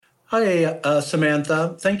Hi,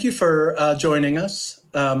 Samantha. Thank you for joining us.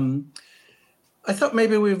 I thought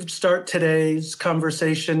maybe we would start today's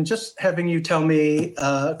conversation just having you tell me,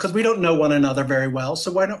 because we don't know one another very well. So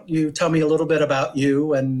why don't you tell me a little bit about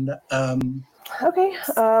you and Okay.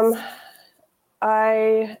 I'm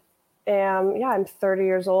 30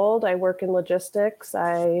 years old. I work in logistics.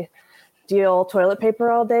 I deal toilet paper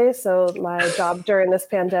all day. So my job during this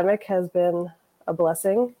pandemic has been a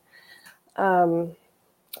blessing.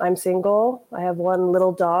 I'm single. I have one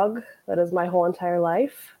little dog that is my whole entire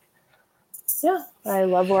life. Yeah, I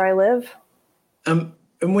love where I live. and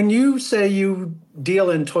when you say you deal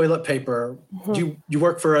in toilet paper, do you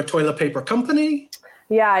work for a toilet paper company?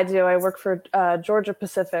 Yeah, I do. I work for Georgia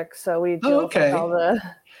Pacific. So we deal with all the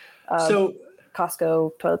So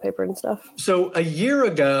Costco toilet paper and stuff. So a year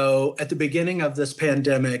ago, at the beginning of this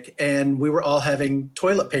pandemic, and we were all having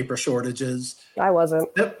toilet paper shortages. I wasn't.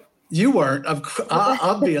 You weren't,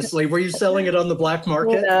 obviously. Were you selling it on the black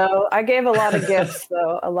market? No, I gave a lot of gifts,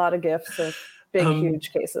 though. A lot of gifts of big,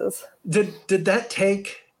 huge cases. Did that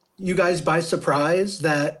take you guys by surprise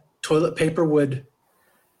that toilet paper would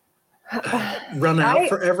run out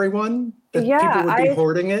for everyone? That people would be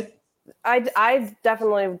hoarding it? I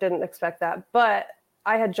definitely didn't expect that, but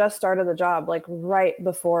I had just started the job like right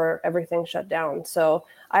before everything shut down. So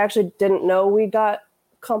I actually didn't know we got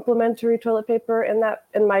complimentary toilet paper in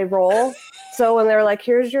my role. So when they were like,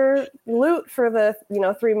 here's your loot for the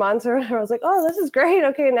 3 months, or I was like, oh, this is great.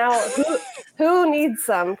 Okay, now who needs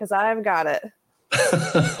some? Because I've got it.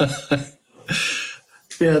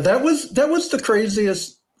 Yeah, that was the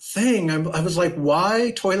craziest thing. I was like,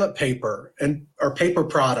 why toilet paper or paper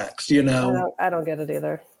products, I don't get it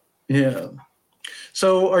either. Yeah.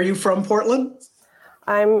 So are you from Portland?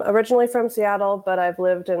 I'm originally from Seattle, but I've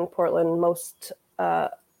lived in Portland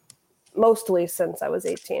mostly since I was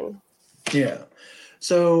 18. Yeah.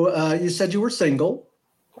 So you said you were single.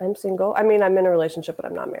 I'm single. I mean, I'm in a relationship, but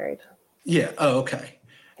I'm not married. Yeah. Oh, okay.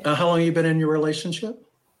 How long have you been in your relationship?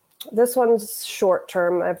 This one's short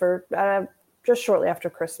term. Just shortly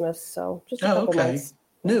after Christmas, so just a couple months.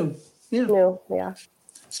 New, yeah. New, yeah.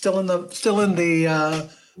 Still in the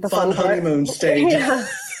fun honeymoon stage. Yeah.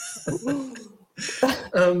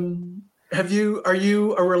 Are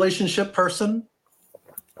you a relationship person?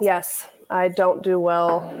 Yes, I don't do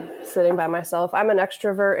well sitting by myself. I'm an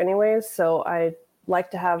extrovert anyways, so I like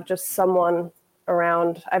to have just someone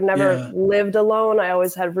around. I've never lived alone. I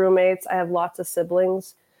always had roommates. I have lots of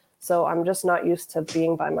siblings, so I'm just not used to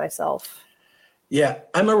being by myself. Yeah,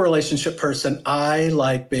 I'm a relationship person. I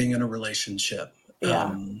like being in a relationship.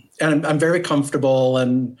 Yeah. And I'm very comfortable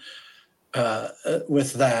and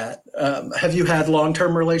with that. Have you had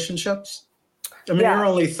long-term relationships? I mean, You're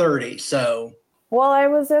only 30, so. Well, I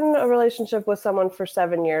was in a relationship with someone for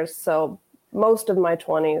 7 years, so most of my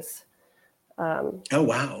 20s. Oh,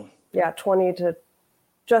 wow. Yeah, 20 to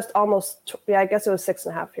just almost, I guess it was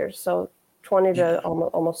 6.5 years. So 20 to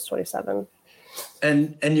almost 27.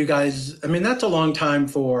 And you guys, I mean, that's a long time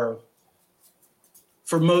for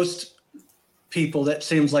most people. That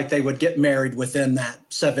seems like they would get married within that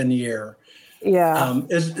 7 year. Yeah.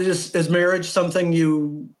 Is marriage something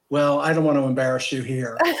I don't want to embarrass you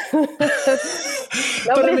here.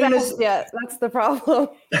 Nobody's asked yet. That's the problem.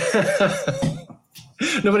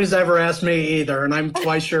 Nobody's ever asked me either, and I'm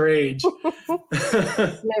twice your age.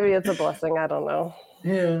 Maybe it's a blessing. I don't know.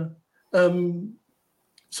 Yeah.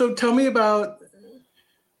 So tell me about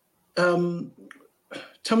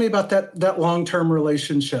that long-term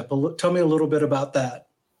relationship. Tell me a little bit about that.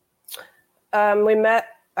 We met.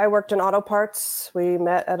 I worked in auto parts. We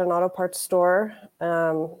met at an auto parts store.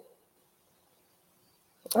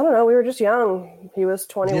 I don't know. We were just young. He was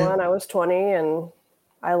 21. I was 20, and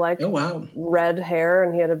I liked red hair,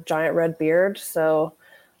 and he had a giant red beard. So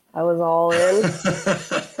I was all in.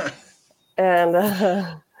 And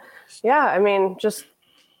I mean, just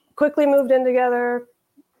quickly moved in together,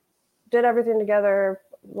 did everything together.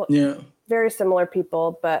 Yeah. Very similar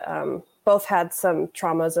people, but both had some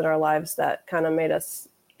traumas in our lives that kind of made us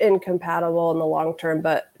incompatible in the long term.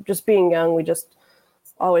 But just being young, we just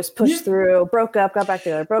always pushed through, broke up, got back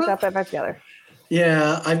together, broke up, got back together.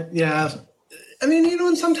 Yeah. I mean,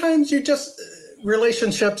 and sometimes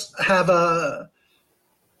relationships have a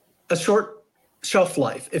short shelf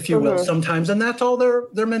life, if you will, sometimes, and that's all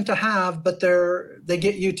they're meant to have. But they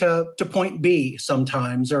get you to point B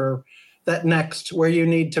sometimes, or that next where you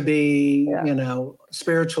need to be,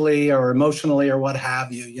 spiritually or emotionally or what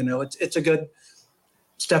have you. It's a good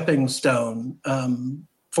stepping stone. I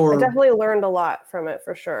definitely learned a lot from it,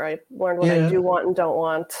 for sure. I learned what I do want and don't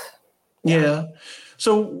want. Yeah.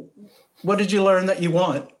 So what did you learn that you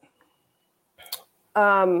want?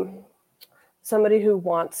 Somebody who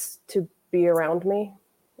wants to be around me,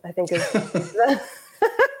 I think is.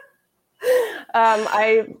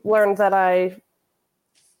 I learned that I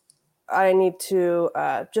need to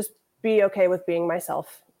just be okay with being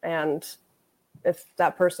myself, and if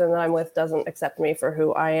that person that I'm with doesn't accept me for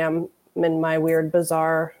who I am in my weird,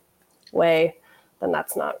 bizarre way, then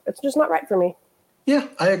it's just not right for me. Yeah,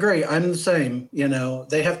 I agree. I'm the same.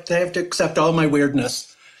 They have to accept all my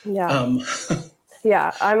weirdness. Yeah.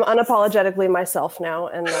 Yeah, I'm unapologetically myself now,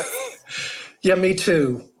 and that's yeah, me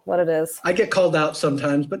too. What it is. I get called out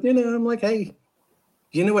sometimes, but I'm like, hey,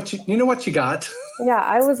 you know what you got. Yeah,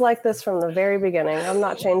 I was like this from the very beginning. I'm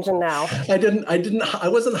not changing now. I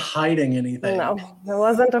wasn't hiding anything. No, it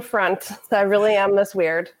wasn't a front. I really am this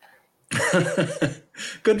weird.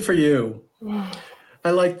 Good for you.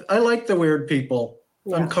 I like the weird people.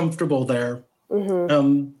 Yeah. I'm comfortable there.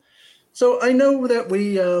 Mm-hmm. So I know that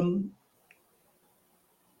we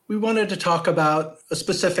wanted to talk about a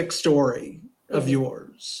specific story of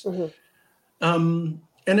yours. Mm-hmm.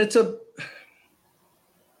 And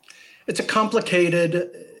it's a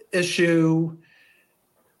complicated issue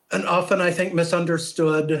and often, I think,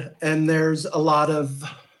 misunderstood. And there's a lot of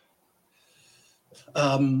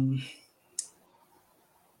I'm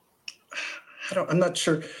not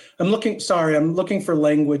sure. I'm looking for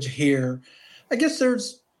language here. I guess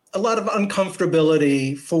there's a lot of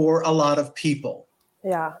uncomfortability for a lot of people.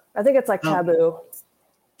 Yeah, I think it's like taboo.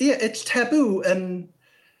 Yeah, it's taboo, and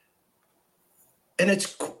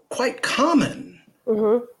it's quite common.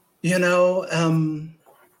 Mm-hmm.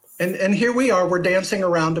 And here we are. We're dancing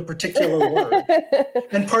around a particular word,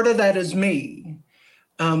 and part of that is me.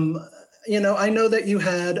 I know that you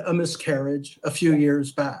had a miscarriage a few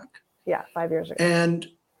years back. Yeah, 5 years ago. And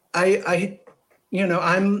I'm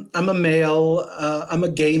a male. I'm a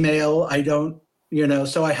gay male. I don't.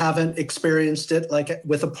 So I haven't experienced it like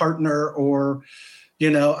with a partner or,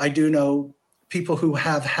 I do know people who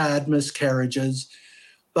have had miscarriages,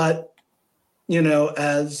 but,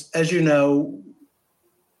 as we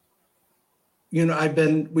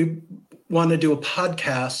want to do a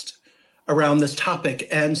podcast around this topic.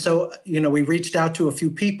 And so, we reached out to a few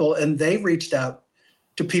people and they reached out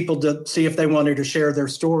to people to see if they wanted to share their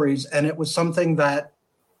stories. And it was something that,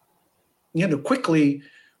 quickly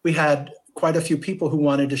we had quite a few people who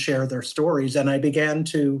wanted to share their stories. And I began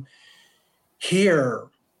to hear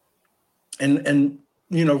and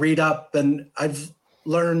read up, and I've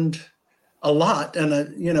learned a lot,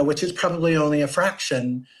 and, which is probably only a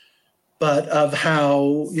fraction, but of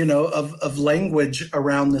how, of language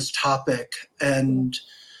around this topic, and,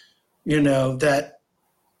 that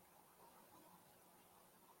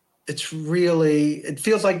it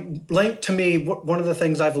feels like, to me, one of the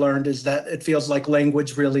things I've learned is that it feels like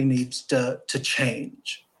language really needs to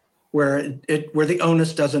change, where the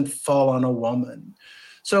onus doesn't fall on a woman.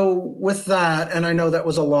 So with that, and I know that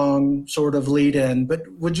was a long sort of lead in, but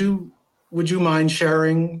would you mind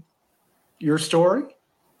sharing your story?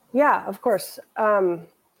 Yeah, of course.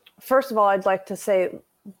 First of all, I'd like to say,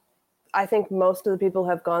 I think most of the people who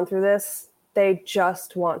have gone through this, they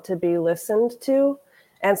just want to be listened to.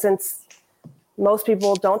 And since most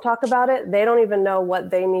people don't talk about it, they don't even know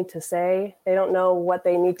what they need to say. They don't know what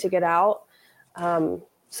they need to get out.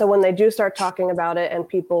 So when they do start talking about it and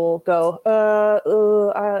people go,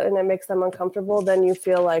 and it makes them uncomfortable, then you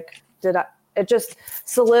feel like, it just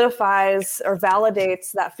solidifies or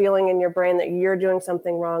validates that feeling in your brain that you're doing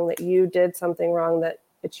something wrong, that you did something wrong, that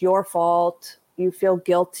it's your fault, you feel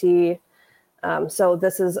guilty. So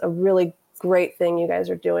this is a really great thing you guys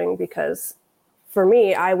are doing, because for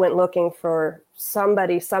me, I went looking for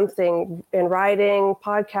something in writing,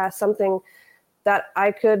 podcast, something that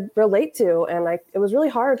I could relate to. And it was really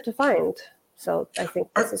hard to find. So I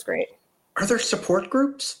think this is great. Are there support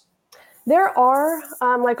groups? There are,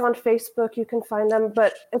 like on Facebook, you can find them,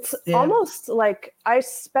 but it's almost like I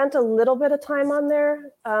spent a little bit of time on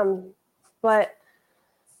there, but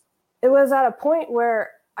it was at a point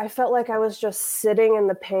where I felt like I was just sitting in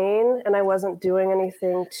the pain and I wasn't doing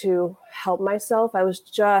anything to help myself. I was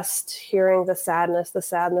just hearing the sadness.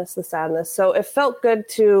 So it felt good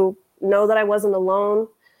to know that I wasn't alone.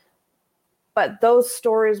 But those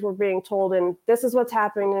stories were being told, and this is what's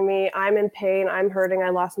happening to me. I'm in pain. I'm hurting. I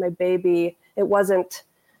lost my baby. It wasn't,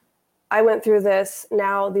 I went through this.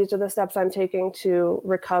 Now these are the steps I'm taking to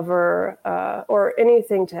recover, or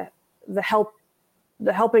anything to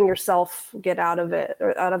helping yourself get out of it,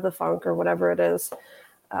 or out of the funk, or whatever it is.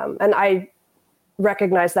 And I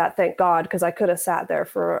recognize that, thank God, because I could have sat there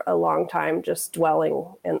for a long time just dwelling.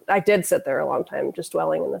 And I did sit there a long time just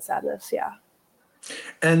dwelling in the sadness. Yeah.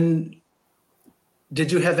 And did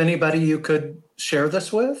you have anybody you could share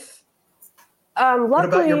this with? Luckily, what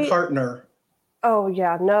about your partner? Oh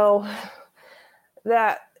yeah, no,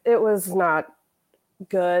 that it was not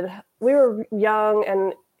good. We were young,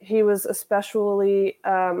 and he was especially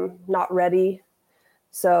not ready.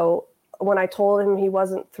 So when I told him, he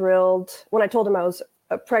wasn't thrilled. When I told him I was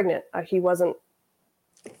pregnant, he wasn't.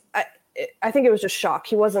 I think it was just shock.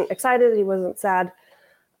 He wasn't excited. He wasn't sad.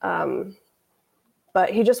 But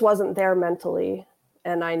he just wasn't there mentally,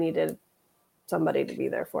 and I needed somebody to be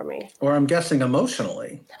there for me. Or I'm guessing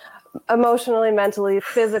emotionally. Emotionally, mentally,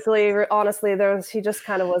 physically, honestly, he just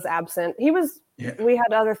kind of was absent. We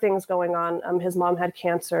had other things going on. His mom had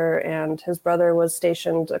cancer, and his brother was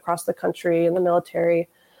stationed across the country in the military.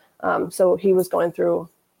 So he was going through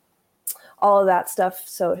all of that stuff.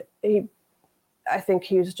 So I think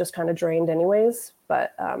he was just kind of drained anyways.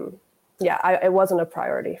 But it wasn't a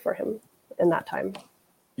priority for him in that time.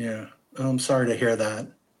 Yeah. I'm sorry to hear that.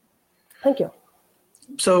 Thank you.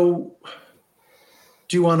 So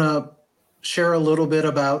do you want to share a little bit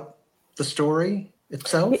about the story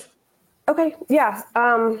itself? Okay. Yeah.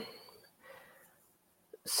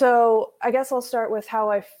 So I guess I'll start with how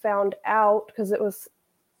I found out, because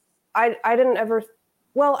I didn't ever,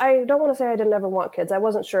 well, I don't want to say I didn't ever want kids. I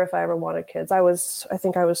wasn't sure if I ever wanted kids. I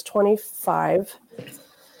think I was 25,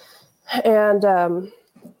 and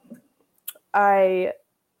I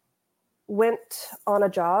went on a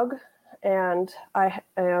jog, and I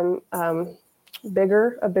am a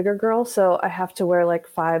bigger girl, so I have to wear like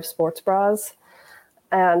 5 sports bras,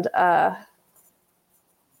 and I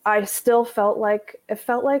still felt like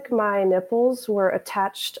my nipples were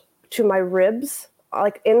attached to my ribs,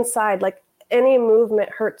 like inside, like any movement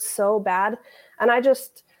hurt so bad. And I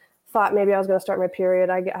just thought maybe I was going to start my period.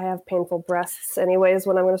 I have painful breasts anyways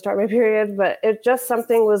when I'm going to start my period, but it just,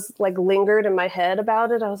 something was like lingered in my head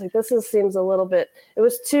about it. I was like, seems a little bit, it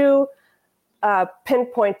was too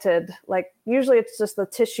pinpointed. Like usually it's just the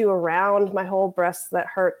tissue around my whole breast that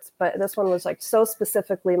hurts, but this one was like so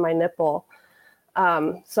specifically my nipple.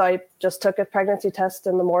 So I just took a pregnancy test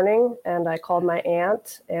in the morning, and I called my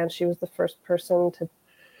aunt, and she was the first person to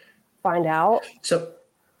find out. So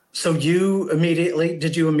did you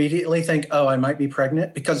immediately think, oh, I might be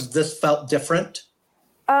pregnant because this felt different?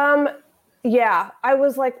 Yeah, I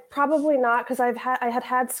was like, probably not, because I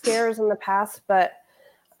had scares in the past, but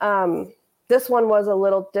this one was a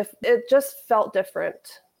little it just felt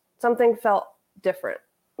different. Something felt different.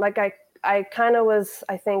 Like I kind of was,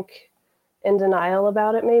 I think, in denial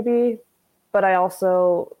about it maybe, but I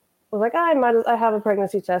also was like, I have a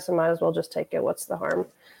pregnancy test, and might as well just take it. What's the harm?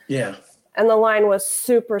 Yeah. And the line was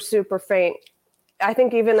super, super faint. I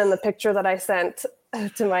think even in the picture that I sent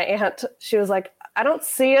to my aunt, she was like, I don't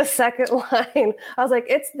see a second line. I was like,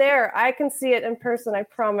 it's there. I can see it in person, I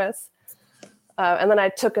promise. And then I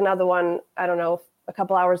took another one, I don't know, a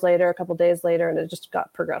couple hours later, a couple days later, and it just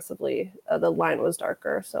got progressively, the line was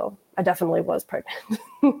darker. So I definitely was pregnant.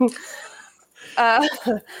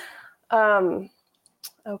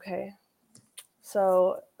 Okay.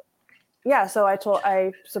 So yeah, so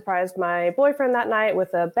I surprised my boyfriend that night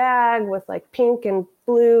with a bag with like pink and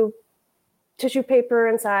blue tissue paper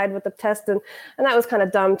inside with the test, and that was kind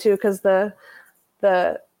of dumb too, because the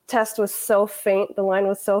test was so faint, the line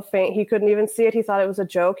was so faint, he couldn't even see it. He thought it was a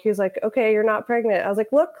joke. He was like, okay, you're not pregnant. I was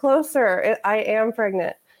like, look closer, I am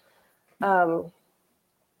pregnant. Yeah,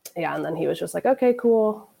 and then he was just like, okay,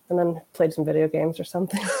 cool, and then played some video games or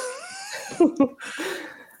something.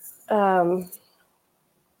 I'm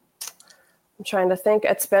trying to think.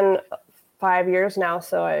 It's been 5 years now,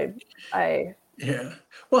 so I. Yeah.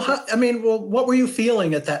 Well, what were you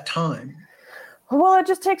feeling at that time? Well, it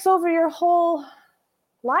just takes over your whole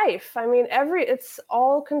life. I mean, it's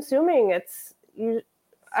all consuming.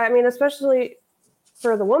 Especially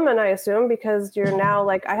for the woman, I assume, because you're now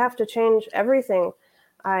like, I have to change everything.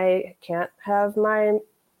 I can't have my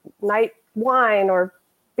night wine or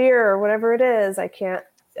beer or whatever it is. I can't.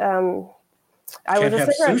 I Can't was a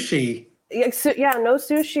have cigarette. sushi. Yeah, no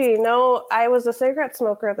sushi. No, I was a cigarette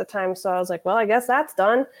smoker at the time, so I was like, well, I guess that's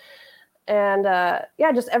done. And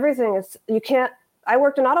just everything is. You can't. I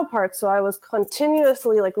worked in auto parts, so I was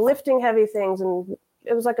continuously like lifting heavy things, and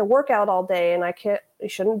it was like a workout all day. And you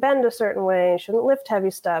shouldn't bend a certain way, you shouldn't lift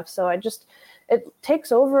heavy stuff. So it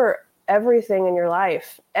takes over everything in your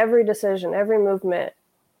life, every decision, every movement.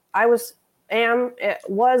 And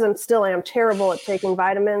still am terrible at taking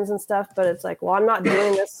vitamins and stuff, but it's like, well, I'm not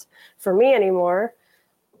doing this for me anymore.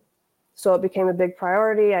 So it became a big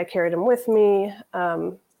priority. I carried him with me.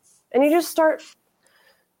 And you just start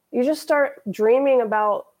dreaming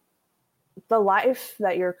about the life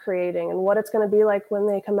that you're creating and what it's going to be like when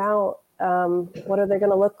they come out. What are they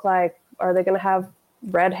going to look like? Are they going to have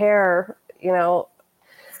red hair? You know,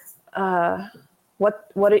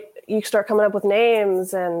 you start coming up with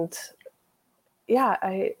names, and yeah,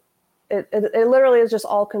 it literally is just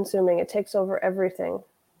all consuming. It takes over everything.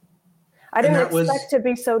 I didn't expect to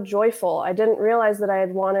be so joyful. I didn't realize that I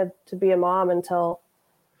had wanted to be a mom until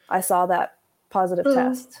I saw that positive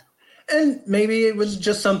test. And maybe it was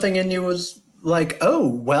just something in you was like, oh,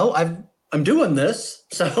 well, I'm doing this.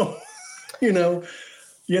 So, and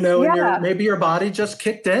maybe your body just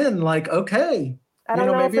kicked in like, okay, I don't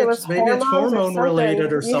know maybe if it was it's hormone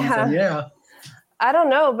related or something. Yeah. I don't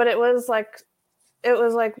know, but it was like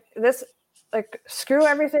this, like, screw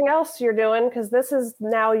everything else you're doing, because this is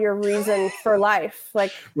now your reason for life.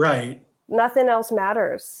 Like, right. Nothing else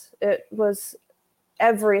matters. It was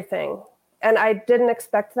everything. And I didn't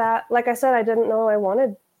expect that. Like I said, I didn't know I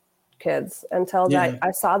wanted kids until that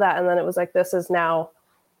I saw that. And then it was like, this is now,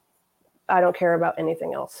 I don't care about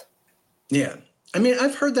anything else. Yeah. I mean,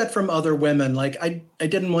 I've heard that from other women. Like, I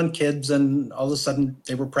didn't want kids, and all of a sudden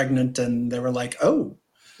they were pregnant, and they were like, oh.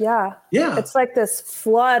 Yeah. It's like this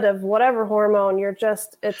flood of whatever hormone.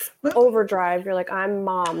 It's overdrive. You're like, I'm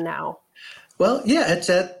mom now. Well, yeah, it's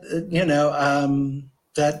that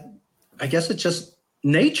I guess it's just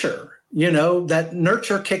nature, that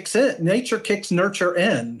nurture kicks in. Nature kicks nurture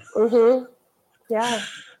in. Mm-hmm. Yeah.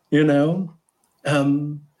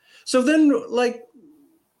 So then, like,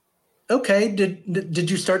 okay, did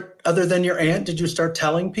you start, other than your aunt, did you start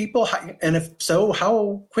telling people? And if so,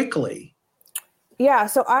 how quickly? Yeah,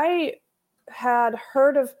 so I had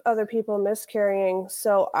heard of other people miscarrying,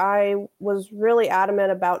 so I was really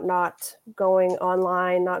adamant about not going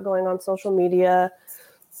online, not going on social media,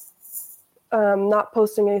 not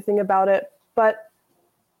posting anything about it. But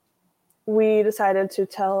we decided to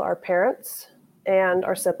tell our parents and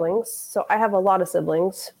our siblings. So I have a lot of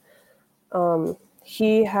siblings.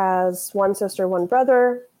 He has one sister, one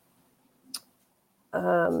brother.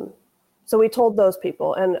 So we told those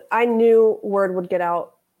people, and I knew word would get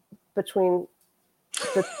out between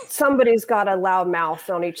somebody's got a loud mouth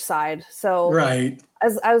on each side. So right.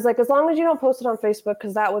 As I was like, as long as you don't post it on Facebook,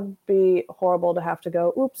 because that would be horrible to have to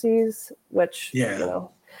go oopsies, which,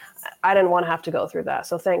 I didn't want to have to go through that.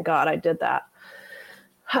 So thank God I did that.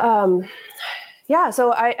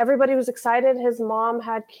 So everybody was excited. His mom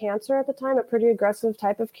had cancer at the time, a pretty aggressive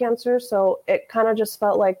type of cancer. So it kind of just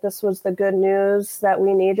felt like this was the good news that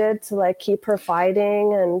we needed to, like, keep her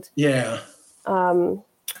fighting. And it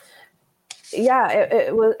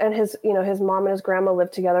was, and his mom and his grandma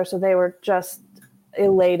lived together. So they were just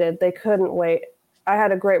elated. They couldn't wait. I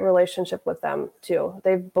had a great relationship with them too.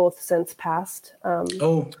 They've both since passed.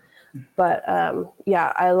 But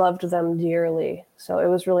I loved them dearly. So it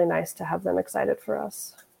was really nice to have them excited for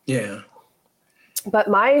us. Yeah. But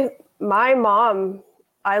my mom,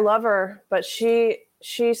 I love her, but she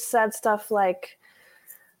said stuff like,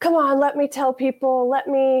 come on, let me tell people, let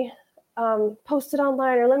me post it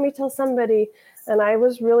online, or let me tell somebody. And I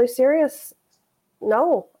was really serious.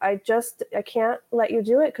 No, I can't let you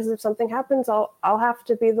do it, because if something happens, I'll have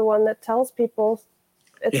to be the one that tells people.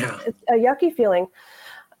 It's a yucky feeling.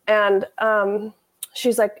 And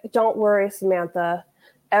she's like, don't worry, Samantha.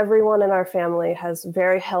 Everyone in our family has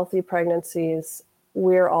very healthy pregnancies.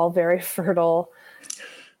 We're all very fertile.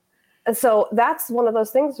 And so that's one of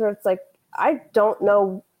those things where it's like, I don't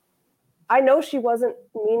know. I know she wasn't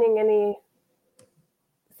meaning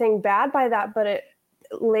anything bad by that, but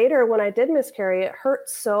later when I did miscarry, it hurt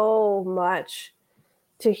so much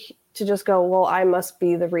to just go, well, I must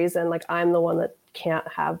be the reason. Like, I'm the one that can't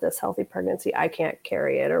have this healthy pregnancy. I can't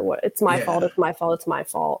carry it, or what? It's my fault. It's my fault. It's my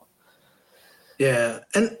fault. Yeah.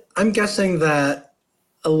 And I'm guessing that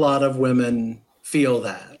a lot of women feel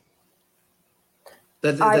that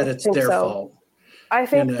it's their fault. I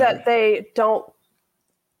think that they don't.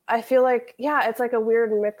 I feel like, it's like a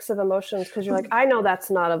weird mix of emotions, because you're like, I know that's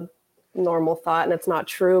not a normal thought and it's not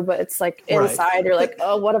true, but it's like inside you're like,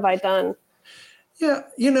 oh, what have I done? Yeah.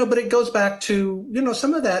 But it goes back to,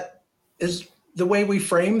 some of that is the way we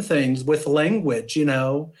frame things with language.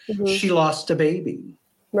 She lost a baby.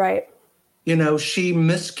 Right. She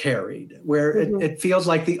miscarried, where it feels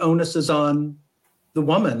like the onus is on the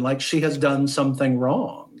woman, like she has done something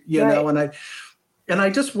wrong, know, and I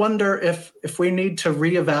just wonder if we need to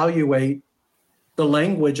reevaluate the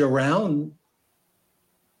language around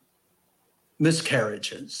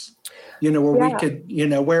miscarriages, where we could,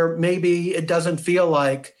 where maybe it doesn't feel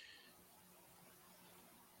like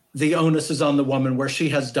the onus is on the woman, where she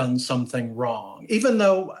has done something wrong, even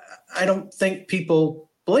though I don't think people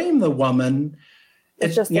blame the woman.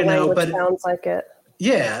 It's just the language sounds like it.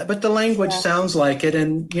 Yeah, but the language sounds like it.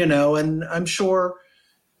 And, and I'm sure,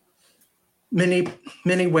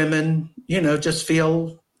 many women, just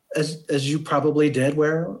feel as you probably did,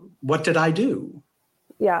 where, what did I do?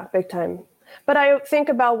 Yeah, big time. But I think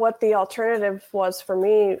about what the alternative was for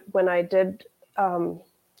me when I did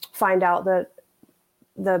find out that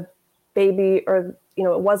the baby, or,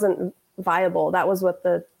 it wasn't viable. That was what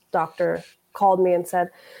the doctor called me and said.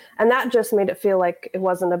 And that just made it feel like it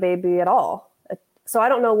wasn't a baby at all. So I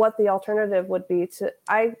don't know what the alternative would be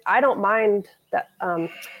I don't mind that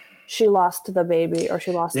she lost the baby, or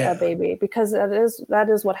she lost a baby, because that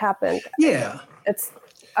is what happened. Yeah. It's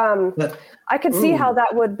I could see how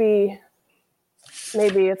that would be.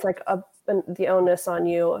 Maybe it's like the onus on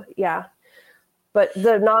you. Yeah. But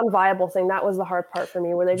the non-viable thing, that was the hard part for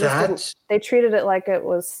me, where they just they treated it like it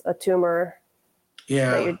was a tumor.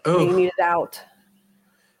 Yeah. That you needed out.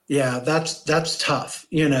 Yeah. That's tough.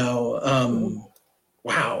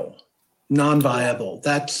 Wow. Non-viable.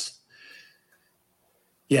 They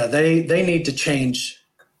need to change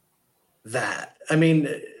that. I mean,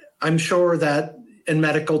 I'm sure that in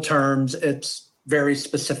medical terms, it's very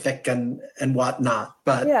specific and whatnot,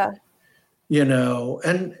 but yeah.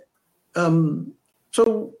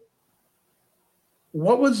 So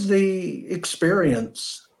what was the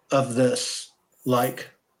experience of this like?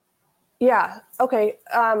 Yeah. Okay.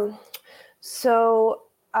 So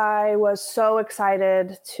I was so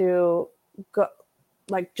excited to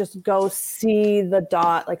just go see the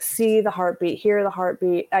dot, like see the heartbeat, hear the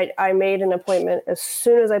heartbeat. I made an appointment as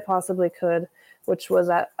soon as I possibly could, which was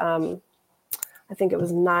at, I think it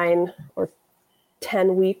was 9 or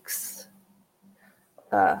 10 weeks.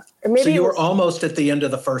 Or maybe so you were almost at the end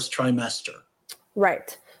of the first trimester.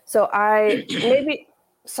 Right. So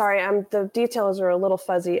sorry, the details are a little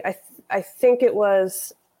fuzzy. I think it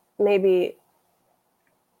was maybe,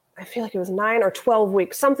 I feel like it was 9 or 12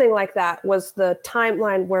 weeks, something like that was the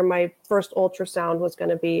timeline where my first ultrasound was going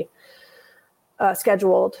to be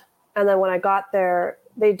scheduled. And then when I got there,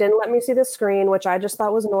 they didn't let me see the screen, which I just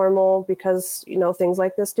thought was normal because, things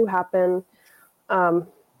like this do happen.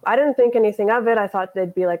 I didn't think anything of it. I thought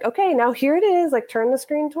they'd be like, okay, now here it is, like turn the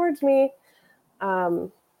screen towards me.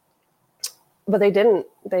 But they didn't.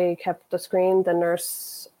 They kept the screen. The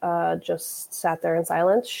nurse just sat there in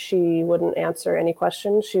silence. She wouldn't answer any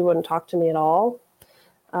questions. She wouldn't talk to me at all.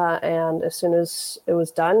 And as soon as it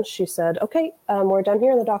was done, she said, okay, we're done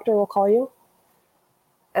here. The doctor will call you.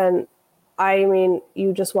 And I mean,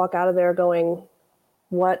 you just walk out of there going,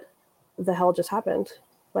 what the hell just happened?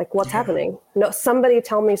 Like, what's happening? No, somebody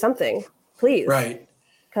tell me something, please. Right.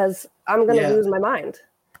 Because I'm going to lose my mind.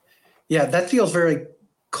 Yeah, that feels very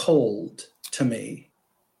cold to me.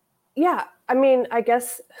 Yeah. I mean, I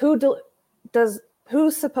guess who's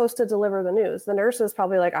supposed to deliver the news? The nurse is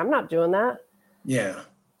probably like, I'm not doing that. Yeah.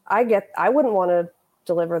 I wouldn't want to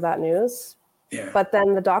deliver that news. Yeah. But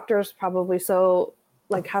then the doctor's probably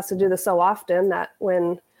has to do this so often that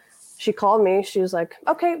when she called me, she was like,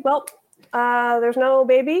 okay, well, there's no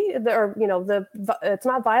baby, or, it's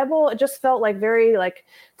not viable. It just felt like very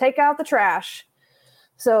take out the trash.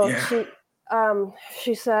 So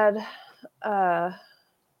she said, do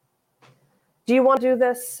you want to do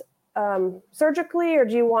this surgically, or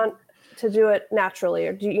do you want to do it naturally?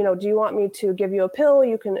 Or do you want me to give you a pill?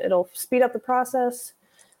 It'll speed up the process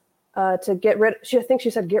to get rid. I think she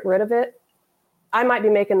said, get rid of it. I might be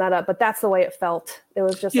making that up, but that's the way it felt. It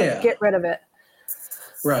was just get rid of it.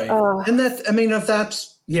 Right. And if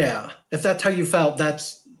that's how you felt,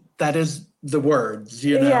 that is the words,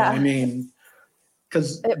 I mean,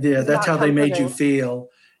 because that's how they made you feel.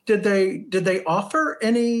 Did they offer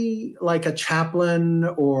any, like a chaplain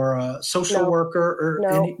or a social worker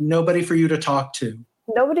or nobody for you to talk to?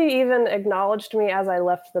 Nobody even acknowledged me as I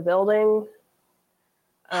left the building.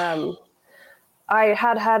 I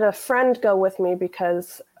had a friend go with me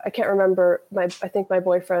because I can't remember. I think my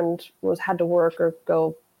boyfriend had to work or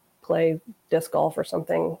go play disc golf or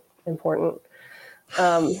something important.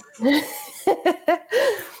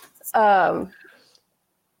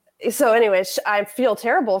 So anyways, I feel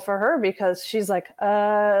terrible for her because she's like,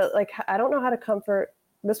 I don't know how to comfort.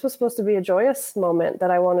 This was supposed to be a joyous moment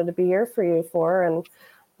that I wanted to be here for you for. And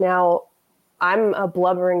now I'm a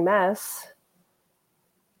blubbering mess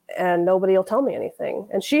and nobody will tell me anything.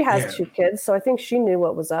 And she has 2 kids. So I think she knew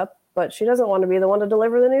what was up, but she doesn't want to be the one to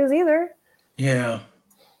deliver the news either. Yeah.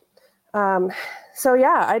 So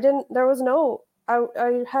I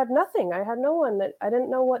had nothing. I had no one. I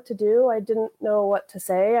didn't know what to do. I didn't know what to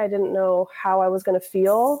say. I didn't know how I was going to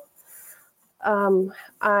feel.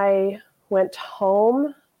 I went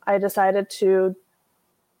home. I decided to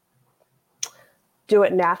do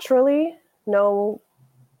it naturally. No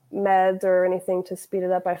meds or anything to speed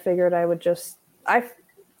it up. I figured I would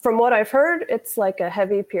from what I've heard, it's like a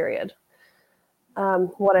heavy period.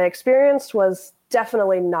 What I experienced was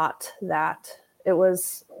definitely not that. It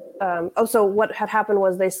was, so what had happened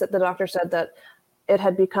was the doctor said that it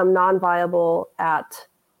had become non-viable at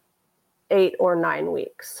 8 or 9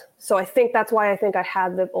 weeks. So I think that's why I think I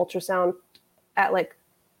had the ultrasound at like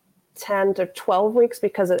 10 to 12 weeks,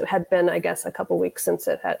 because it had been, I guess, a couple weeks since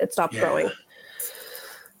it stopped growing.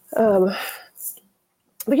 But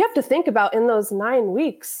you have to think about, in those 9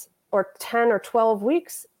 weeks or 10 or 12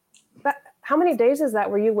 weeks, how many days is that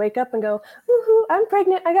where you wake up and go, woohoo, I'm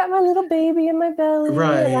pregnant, I got my little baby in my belly.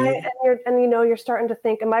 Right. And you're starting to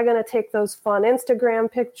think, am I going to take those fun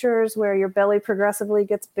Instagram pictures where your belly progressively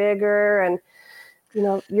gets bigger, and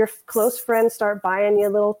your close friends start buying you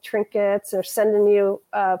little trinkets or sending you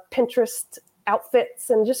Pinterest outfits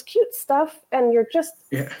and just cute stuff, and you're just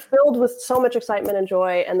filled with so much excitement and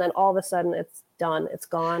joy, and then all of a sudden it's done, it's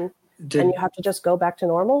gone, and you have to just go back to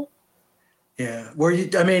normal. Yeah.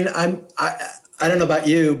 I don't know about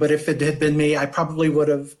you, but if it had been me, I probably would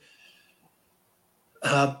have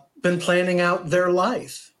been planning out their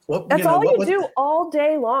life. That's all you do all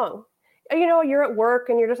day long. You're at work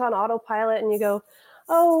and you're just on autopilot, and you go,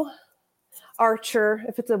 oh, Archer.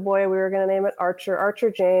 If it's a boy, we were going to name it Archer.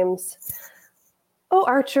 Archer James. Oh,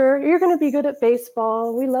 Archer, you're going to be good at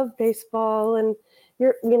baseball. We love baseball, and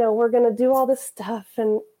we're going to do all this stuff.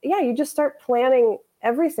 And you just start planning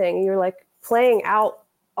everything. You're like playing out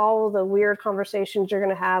all the weird conversations you're going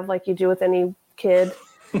to have, like you do with any kid.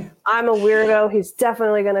 I'm a weirdo. He's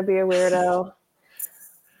definitely going to be a weirdo.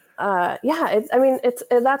 That's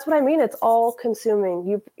what I mean. It's all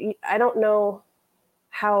consuming. I don't know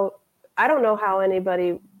how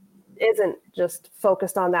anybody isn't just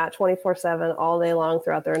focused on that 24/7 all day long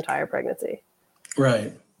throughout their entire pregnancy.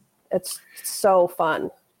 Right. It's so fun.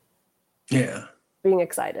 Yeah. Being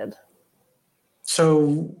excited.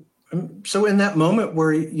 So in that moment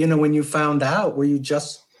where, when you found out,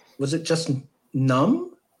 was it just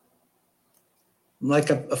numb? Like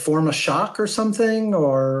a form of shock or something?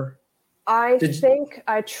 Or I think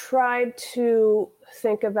I tried to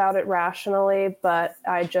think about it rationally, but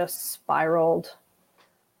I just spiraled.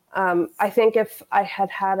 I think if I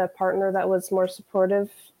had a partner that was more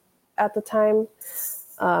supportive at the time,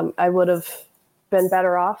 I would have been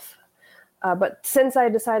better off. But since I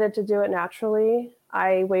decided to do it naturally,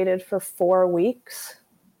 I waited for 4 weeks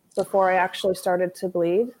before I actually started to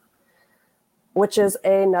bleed, which is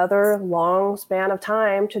another long span of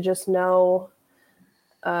time to just know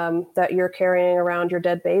that you're carrying around your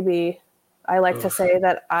dead baby. I like to say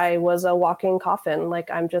that I was a walking coffin. Like,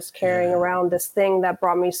 I'm just carrying around this thing that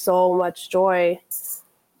brought me so much joy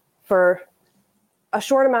for a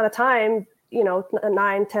short amount of time,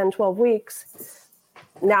 9, 10, 12 weeks.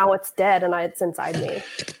 Now it's dead and it's inside me.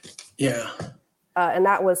 Yeah. And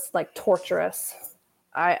that was like torturous.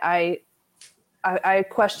 I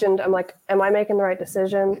questioned, I'm like, am I making the right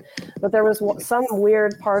decision? But there was some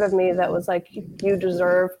weird part of me that was like, you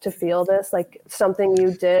deserve to feel this. Like, something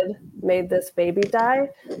you did made this baby die.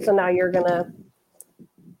 So now you're going to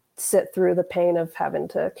sit through the pain of having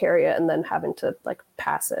to carry it and then having to like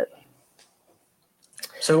pass it.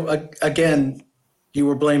 So again, you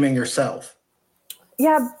were blaming yourself.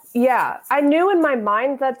 Yeah. I knew in my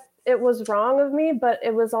mind that it was wrong of me, but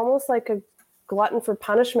it was almost like a glutton for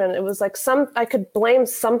punishment. It was like I could blame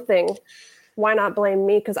something. Why not blame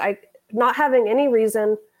me? Because not having any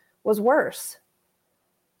reason was worse.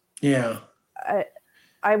 Yeah.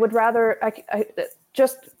 I would rather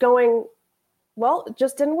just going, well, it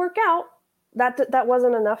just didn't work out. That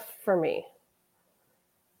wasn't enough for me.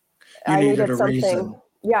 I needed something. Reason.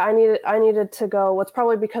 Yeah, I needed to go. It's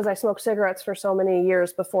probably because I smoked cigarettes for so many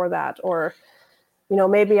years before that, or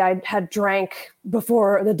maybe I had drank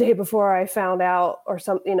the day before I found out, or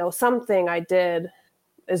something I did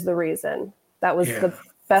is the reason. That was the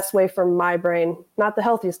best way for my brain, not the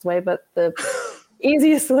healthiest way, but the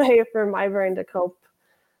easiest way for my brain to cope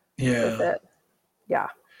with it. Yeah.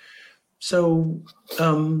 So,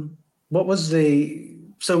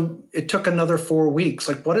 so it took another 4 weeks.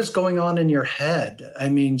 Like, what is going on in your head? I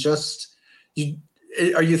mean,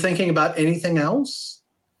 are you thinking about anything else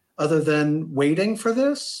other than waiting for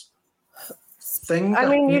this thing? I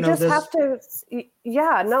mean, have to,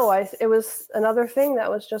 it was another thing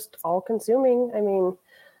that was just all consuming. I mean,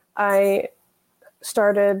 I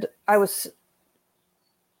was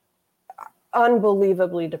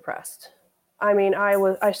unbelievably depressed. I mean,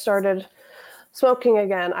 I started smoking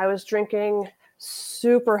again. I was drinking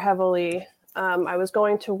super heavily. I was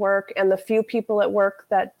going to work, and the few people at work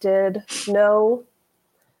that did know,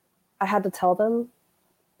 I had to tell them.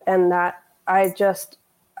 And that I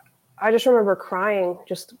I just remember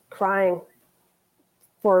just crying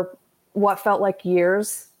for what felt like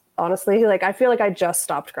years. Honestly, like I feel like I just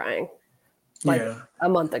stopped crying like a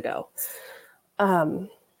month ago.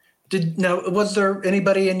 Was there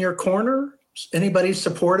anybody in your corner? Anybody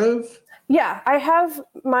supportive? Yeah, I have,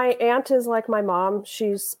 my aunt is like my mom.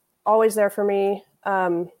 She's always there for me.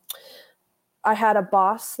 I had a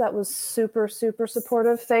boss that was super, super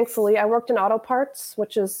supportive. Thankfully, I worked in auto parts,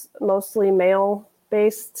 which is mostly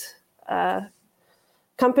male-based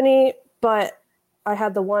company, but I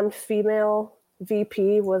had the one female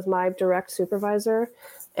VP was my direct supervisor,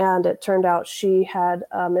 and it turned out she had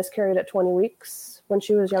miscarried at 20 weeks when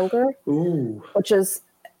she was younger. Ooh. Which is,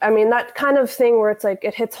 I mean, that kind of thing where it's like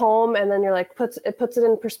it hits home, and then you're like puts it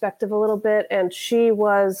in perspective a little bit. And she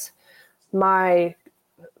was my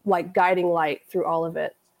like guiding light through all of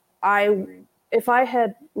it. If I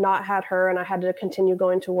had not had her and I had to continue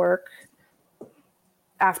going to work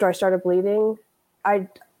after I started bleeding, I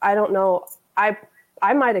don't know. I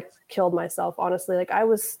might have killed myself, honestly. Like I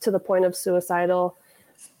was to the point of suicidal.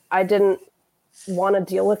 I didn't want to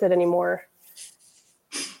deal with it anymore.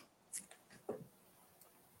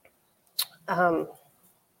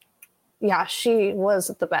 Yeah, she was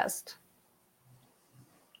the best.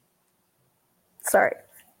 Sorry.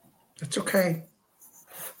 It's okay.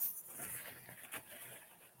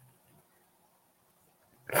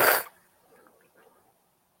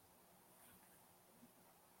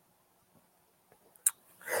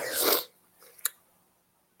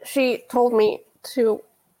 She told me to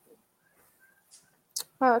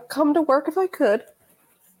come to work if I could.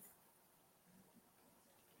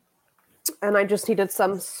 And I just needed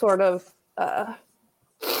some sort of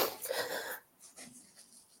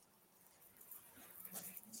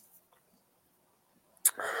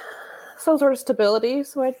stability.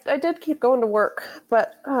 So I did keep going to work,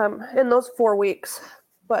 but in those 4 weeks.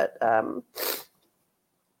 But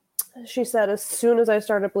she said as soon as I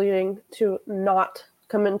started bleeding to not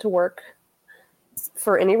come into work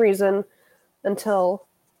for any reason until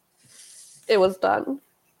it was done.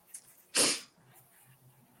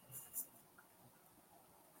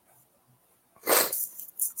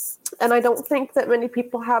 And I don't think that many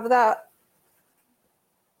people have that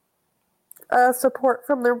support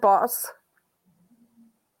from their boss.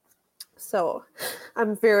 So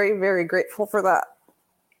I'm very, very grateful for that.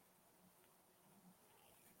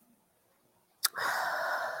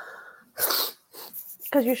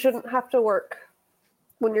 Because you shouldn't have to work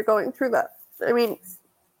when you're going through that. I mean,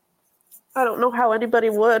 I don't know how anybody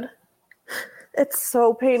would. It's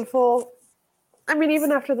so painful. I mean,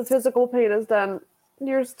 even after the physical pain is done,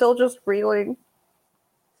 you're still just reeling.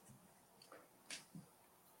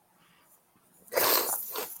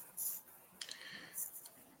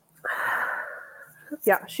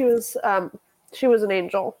 Yeah, she was an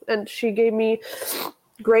angel, and she gave me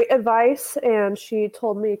great advice, and she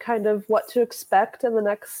told me kind of what to expect in the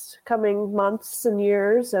next coming months and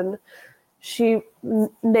years, and she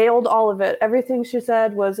nailed all of it. Everything she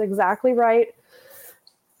said was exactly right.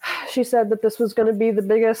 She said that this was going to be the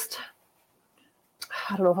biggest,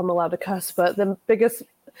 I don't know if I'm allowed to cuss, but the biggest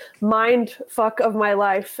mind fuck of my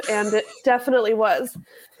life, and it definitely was.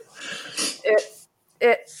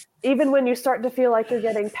 It even when you start to feel like you're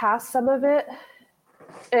getting past some of it,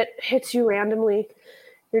 it hits you randomly.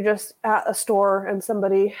 You're just at a store and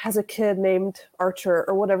somebody has a kid named Archer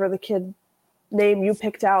or whatever the kid name you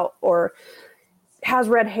picked out, or has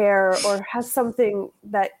red hair, or has something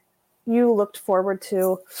that you looked forward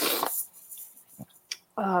to.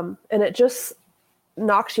 And it just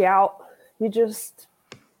knocks you out. You just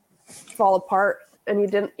fall apart, and you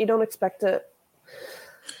don't expect it.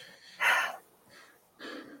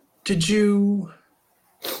 Did you,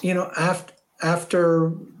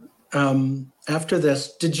 after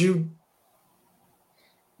this, did you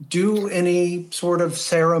do any sort of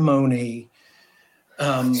ceremony?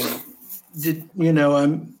 What did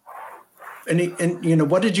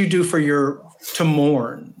you do to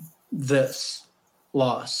mourn this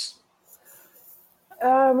loss?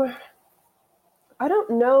 I don't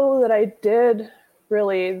know that I did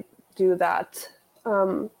really do that.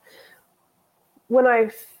 When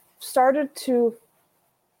I started to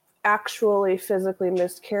actually physically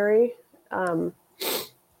miscarry,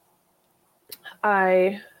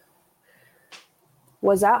 I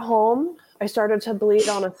was at home. I started to bleed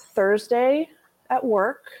on a Thursday at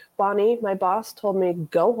work. Bonnie, my boss, told me,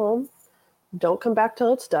 go home. Don't come back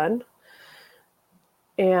till it's done.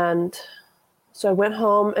 And so I went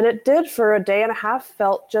home, and it did for a day and a half,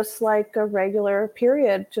 felt just like a regular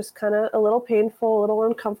period, just kind of a little painful, a little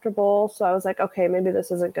uncomfortable. So I was like, okay, maybe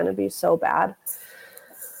this isn't going to be so bad.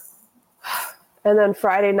 And then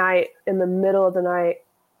Friday night, in the middle of the night,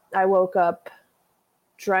 I woke up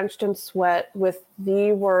drenched in sweat with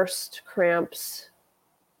the worst cramps.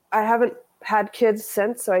 I haven't had kids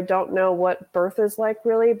since, so I don't know what birth is like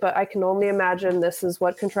really, but I can only imagine this is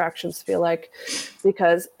what contractions feel like,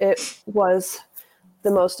 because it was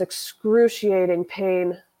the most excruciating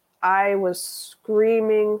pain. I was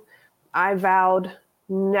screaming. I vowed,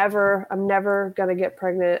 I'm never going to get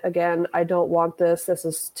pregnant again. I don't want this. This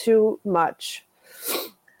is too much.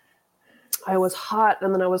 I was hot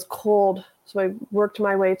and then I was cold. So I worked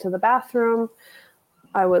my way to the bathroom.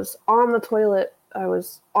 I was on the toilet. I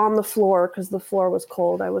was on the floor because the floor was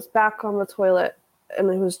cold. I was back on the toilet, and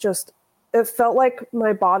it felt like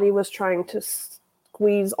my body was trying to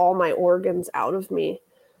squeeze all my organs out of me.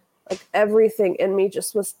 Like everything in me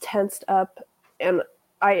just was tensed up, and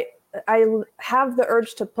I have the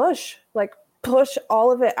urge to push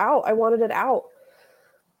all of it out. I wanted it out.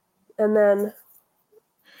 And then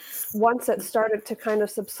once it started to kind of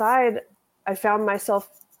subside, I found myself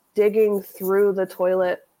digging through the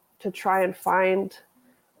toilet to try and find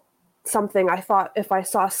something. I thought if I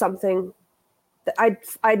saw something,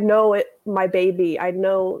 I'd know it, my baby. I'd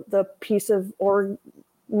know the piece of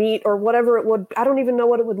meat or whatever it would. I don't even know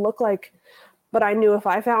what it would look like, but I knew if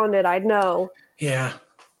I found it, I'd know. Yeah.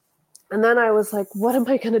 And then I was like, what am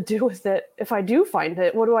I going to do with it if I do find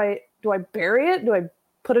it? Do I bury it? Do I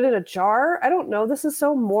put it in a jar? I don't know. This is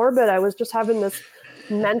so morbid. I was just having this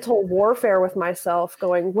mental warfare with myself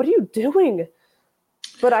going, what are you doing?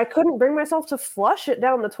 But I couldn't bring myself to flush it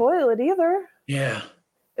down the toilet either. Yeah.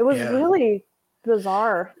 It was really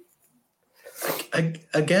bizarre.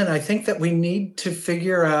 Again, I think that we need to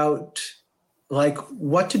figure out like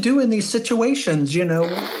what to do in these situations,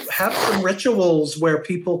 have some rituals where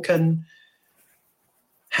people can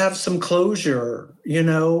have some closure,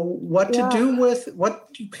 what to do with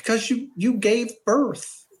because you gave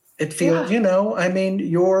birth. It feels, I mean,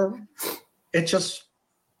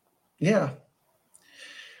 Yeah.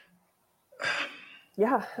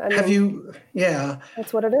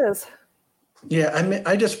 That's what it is. Yeah. I mean,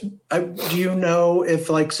 do you know if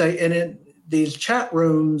like, say in these chat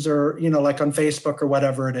rooms or, like on Facebook or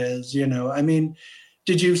whatever it is, I mean,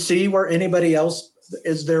 did you see where anybody else,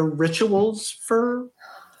 is there rituals for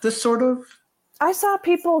this sort of? I saw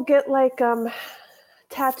people get like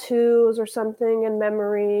tattoos or something in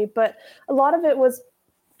memory, but a lot of it was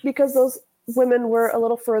because those women were a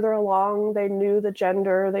little further along. They knew the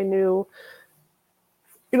gender, they knew,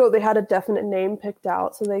 they had a definite name picked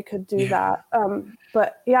out so they could do that.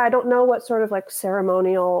 But I don't know what sort of like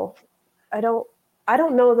ceremonial, I don't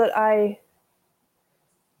know that I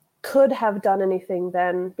could have done anything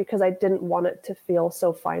then because I didn't want it to feel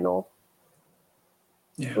so final.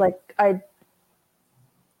 Yeah. Like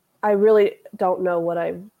I really don't know what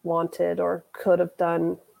I wanted or could have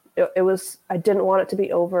done. It was, I didn't want it to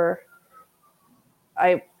be over.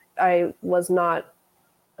 I was not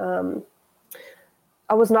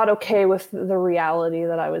okay with the reality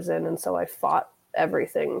that I was in. And so I fought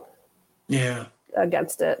everything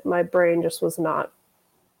against it. My brain just was not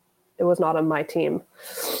on my team.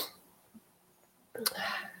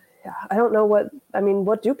 Yeah. I don't know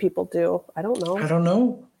what do people do? I don't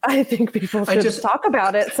know. I think people should just talk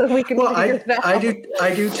about it so we can figure it out. I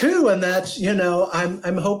do too. And that's,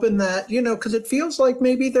 I'm hoping that, because it feels like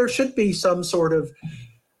maybe there should be some sort of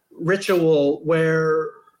ritual where,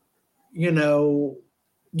 you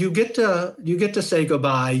get to say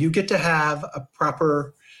goodbye. You get to have a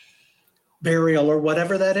proper burial or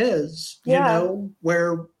whatever that is,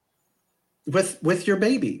 where with your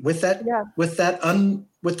baby, with that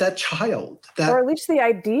child, or at least the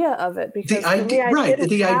idea of it, because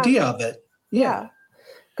the idea of it. Yeah.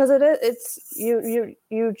 Because it's you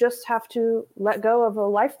just have to let go of a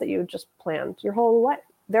life that you just planned your whole life,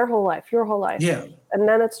 their whole life, your whole life. Yeah. And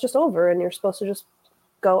then it's just over and you're supposed to just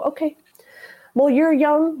go, okay, well, you're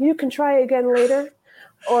young, you can try again later,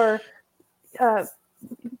 or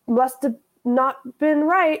must have not been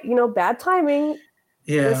right, bad timing.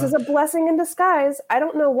 Yeah. This is a blessing in disguise. I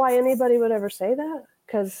don't know why anybody would ever say that,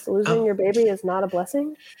 because losing your baby is not a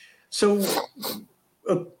blessing. So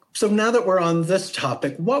now that we're on this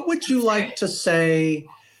topic, what would you like to say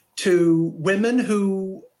to women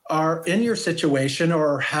who are in your situation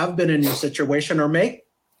or have been in your situation or may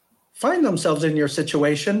find themselves in your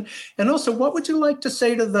situation? And also, what would you like to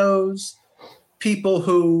say to those people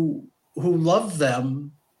who love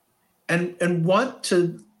them and want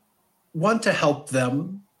to help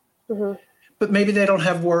them, but maybe they don't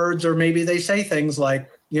have words, or maybe they say things like,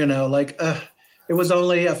 it was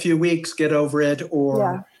only a few weeks, get over it,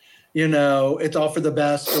 or it's all for the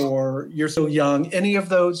best, or you're so young, any of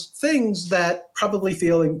those things that probably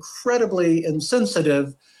feel incredibly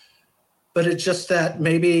insensitive, but it's just that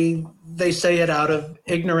maybe they say it out of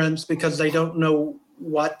ignorance because they don't know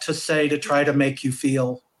what to say to try to make you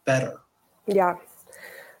feel better. Yeah.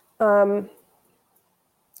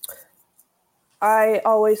 I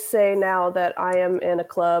always say now that I am in a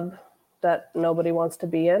club that nobody wants to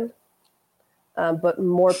be in, but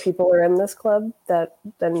more people are in this club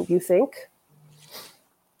than you think.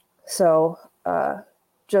 So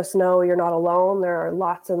just know you're not alone. There are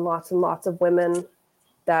lots and lots and lots of women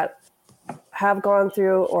that have gone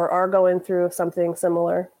through or are going through something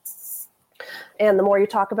similar. And the more you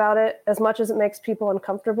talk about it, as much as it makes people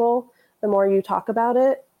uncomfortable, the more you talk about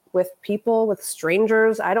it with people, with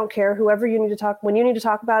strangers, I don't care, whoever you need to talk, when you need to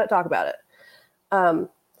talk about it.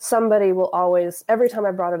 Somebody will always, every time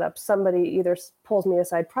I brought it up, somebody either pulls me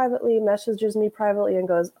aside privately, messages me privately and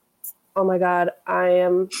goes, oh my God, I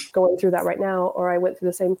am going through that right now, or I went through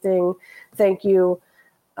the same thing. Thank you.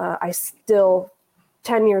 I still,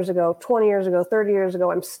 10 years ago, 20 years ago, 30 years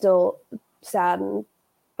ago, I'm still saddened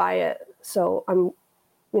by it. So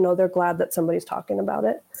they're glad that somebody's talking about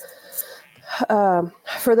it.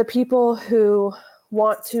 For the people who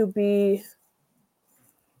want to be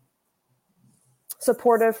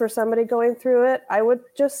supportive for somebody going through it, I would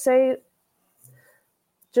just say,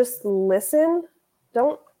 just listen.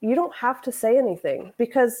 You don't have to say anything,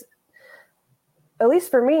 because at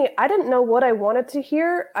least for me, I didn't know what I wanted to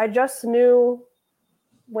hear. I just knew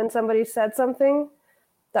when somebody said something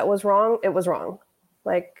that was wrong, it was wrong.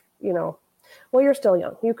 Like, well, you're still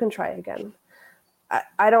young. You can try again.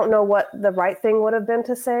 I don't know what the right thing would have been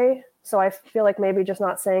to say. So I feel like maybe just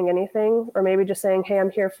not saying anything, or maybe just saying, hey,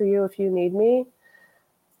 I'm here for you if you need me.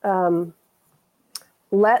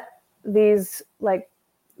 Let these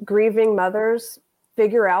grieving mothers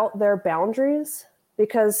figure out their boundaries,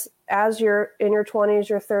 because as you're in your 20s,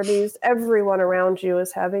 your 30s, everyone around you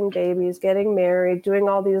is having babies, getting married, doing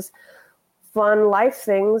all these fun life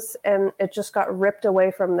things, and it just got ripped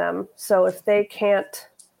away from them. So if they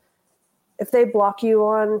block you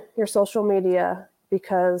on your social media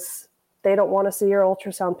because they don't want to see your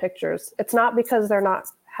ultrasound pictures, it's not because they're not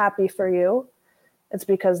happy for you. It's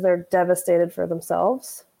because they're devastated for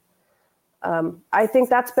themselves. I think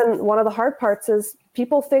that's been one of the hard parts, is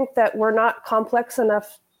people think that we're not complex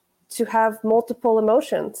enough to have multiple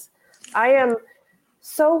emotions. I am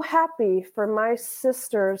so happy for my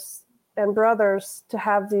sisters and brothers to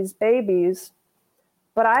have these babies,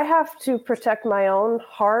 but I have to protect my own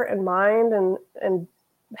heart and mind and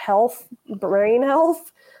health, brain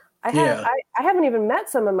health. I haven't even met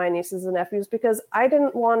some of my nieces and nephews because I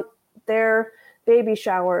didn't want their baby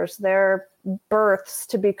showers, their births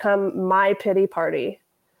to become my pity party.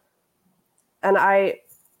 And I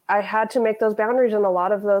had to make those boundaries, and a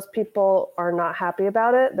lot of those people are not happy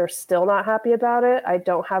about it. They're still not happy about it. I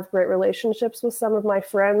don't have great relationships with some of my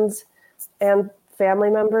friends and family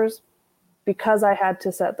members because I had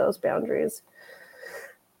to set those boundaries.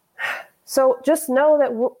 So just know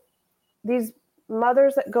that these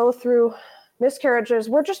mothers that go through miscarriages,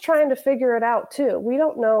 we're just trying to figure it out too. We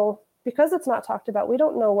don't know, because it's not talked about, we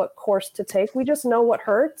don't know what course to take. We just know what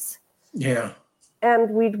hurts. Yeah.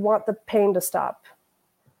 And we'd want the pain to stop.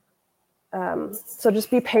 So just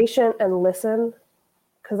be patient and listen,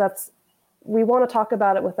 because we want to talk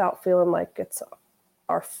about it without feeling like it's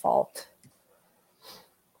our fault.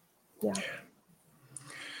 Yeah.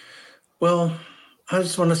 Well, I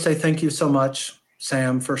just want to say thank you so much,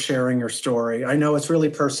 Sam, for sharing your story. I know it's really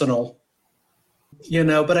personal,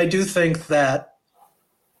 but I do think that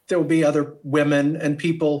there will be other women and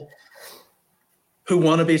people who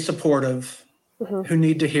want to be supportive, mm-hmm. who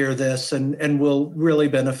need to hear this and will really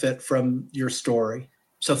benefit from your story.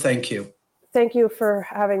 So thank you. Thank you for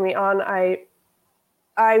having me on.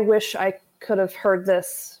 I wish I could have heard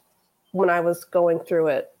this when I was going through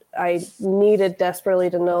it. I needed desperately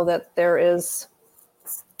to know that there is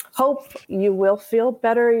hope. You will feel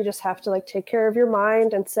better. You just have to take care of your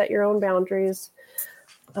mind and set your own boundaries.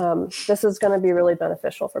 This is going to be really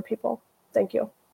beneficial for people. Thank you.